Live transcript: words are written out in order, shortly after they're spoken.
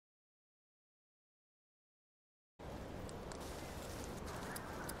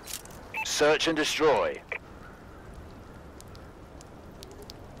Search and destroy.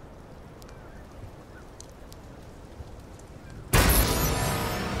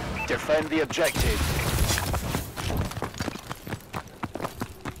 Defend the objective.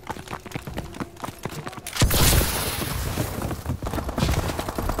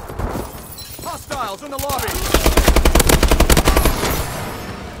 Hostiles in the lobby!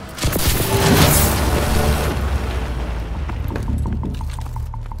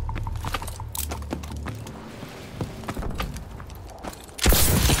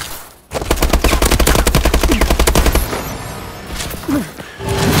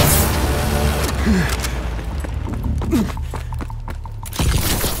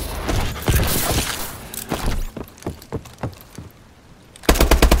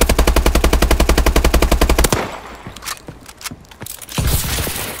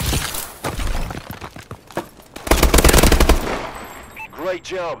 Great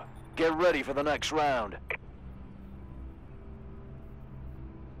job. Get ready for the next round.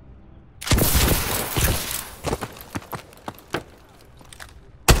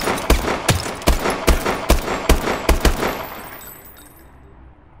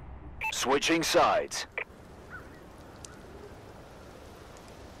 Switching sides.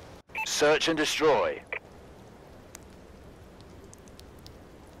 Search and destroy.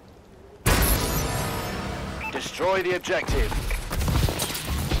 Destroy the objective.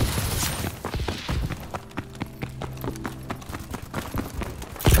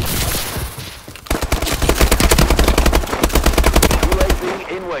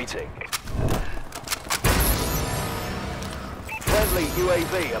 UAV in waiting. Friendly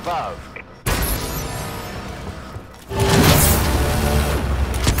UAV above.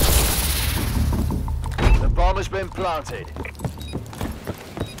 The bomb has been planted.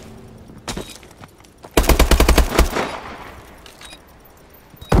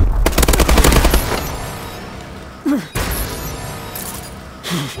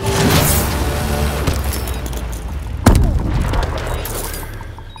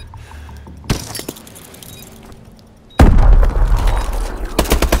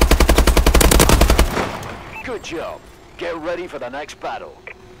 Good job. Get ready for the next battle.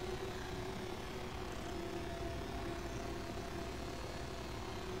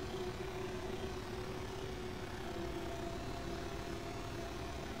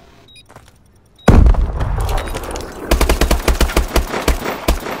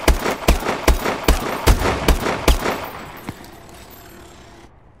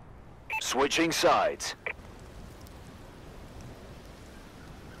 Switching sides.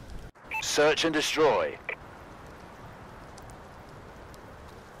 Search and destroy.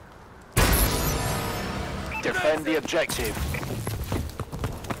 Defend the objective.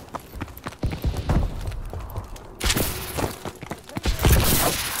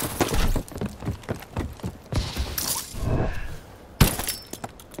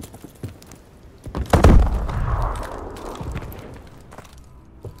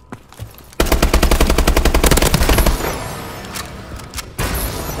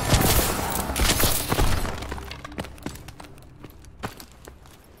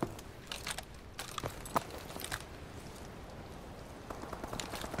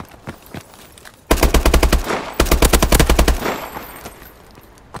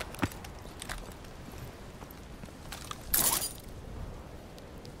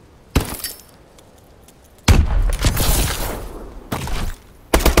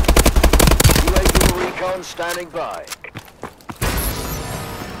 Recon standing by.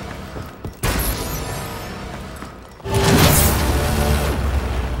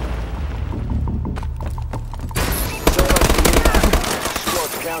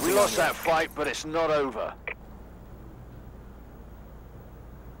 We lost that fight, but it's not over.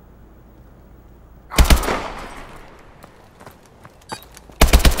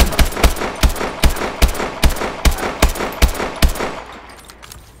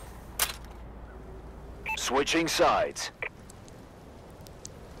 Switching sides.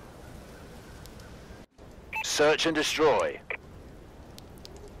 Search and destroy.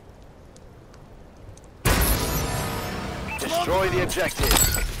 Destroy the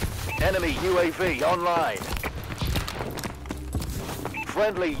objective. Enemy UAV online.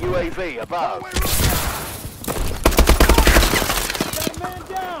 Friendly UAV above. Got a man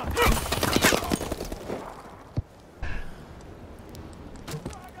down!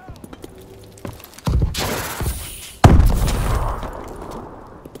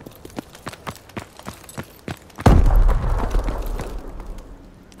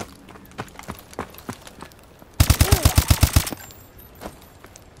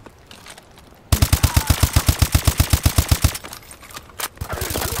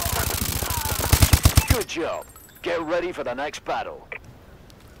 job. Get ready for the next battle.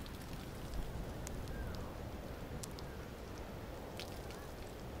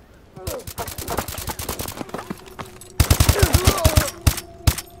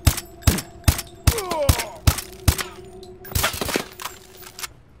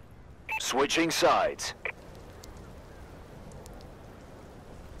 Switching sides.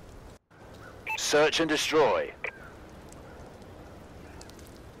 Search and destroy.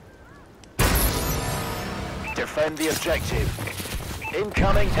 Defend the objective.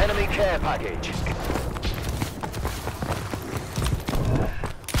 Incoming enemy care package.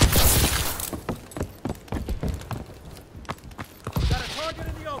 Got a target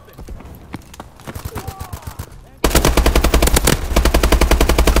in the open.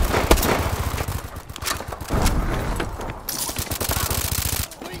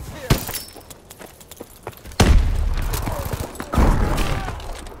 Police here.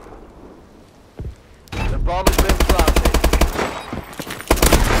 The bomb has been planted.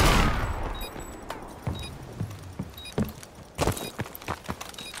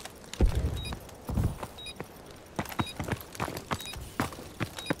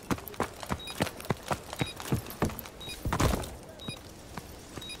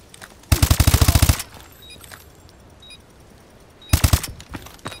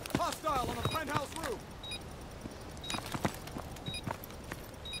 Hostile on the penthouse roof.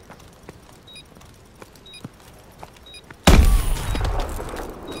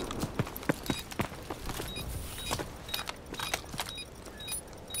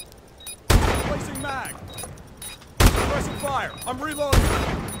 Placing mag. Pressing fire. I'm reloading.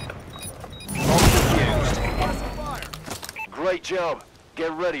 Bomb defused. Pressing fire. Great job.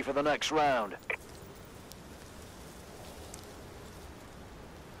 Get ready for the next round.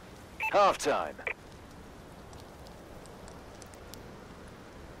 Halftime.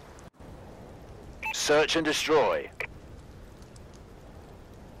 Search and destroy.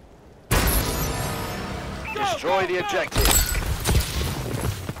 Destroy the objective.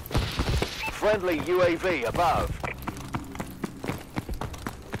 Friendly UAV above.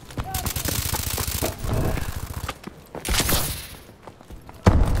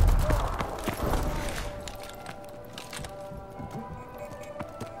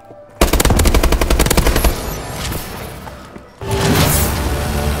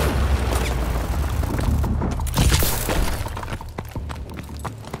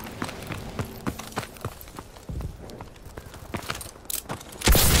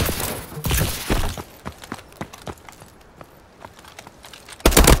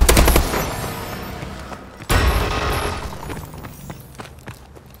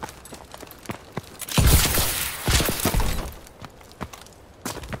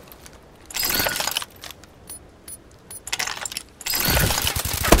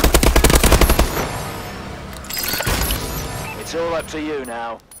 It's all up to you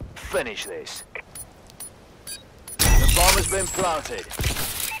now. Finish this. The bomb has been planted.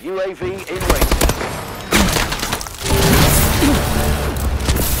 UAV in waiting.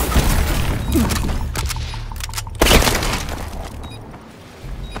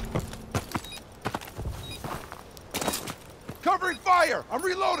 Covering fire. I'm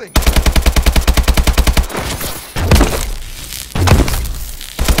reloading.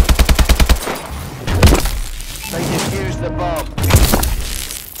 They defused the bomb.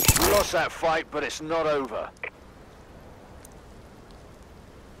 We lost that fight, but it's not over.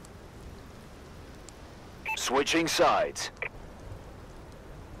 Switching sides.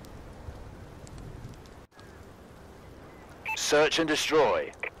 Search and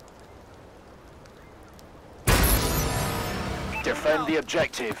destroy. Defend the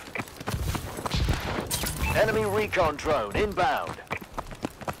objective. Enemy recon drone inbound.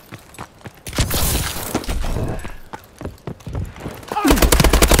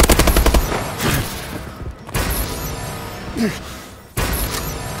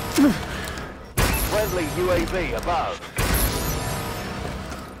 Friendly UAV above.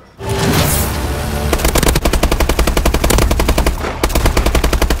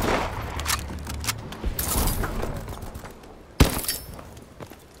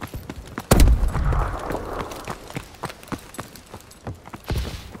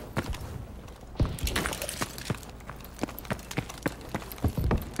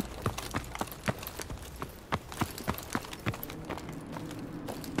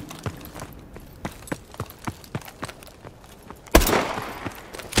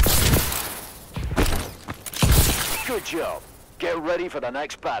 Good job. Get ready for the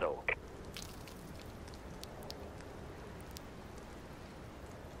next battle.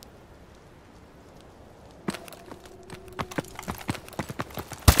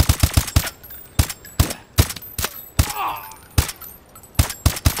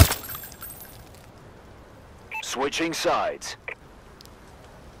 Switching sides.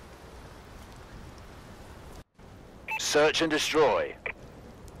 Search and destroy.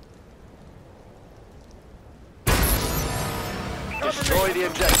 Destroy the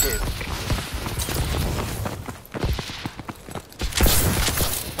objective.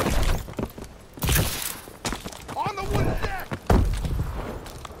 On the wooden deck!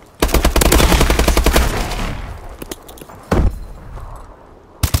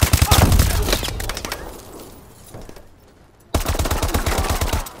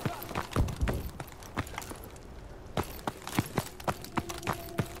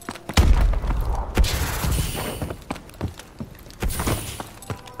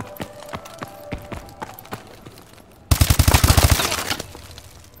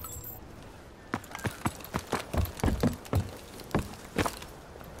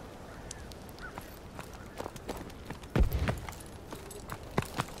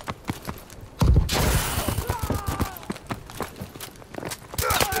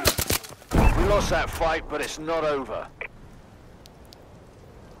 We lost that fight, but it's not over.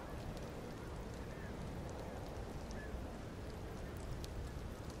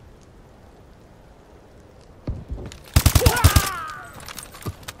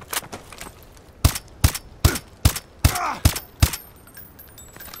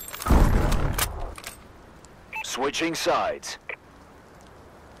 Switching sides.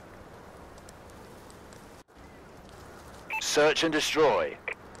 Search and destroy.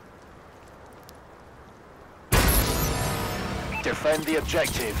 Defend the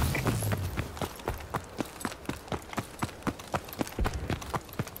objective.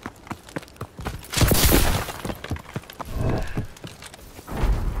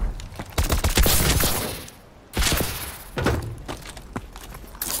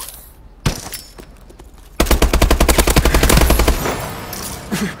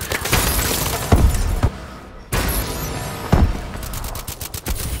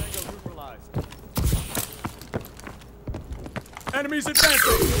 Enemies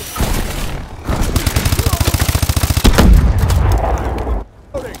advancing!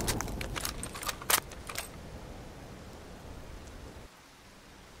 Loading!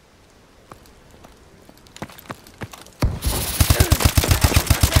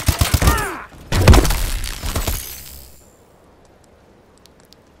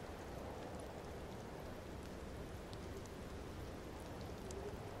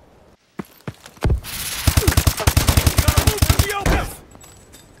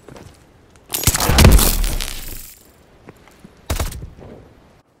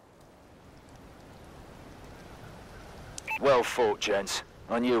 Well fought, gents.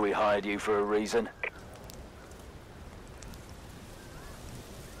 I knew we hired you for a reason.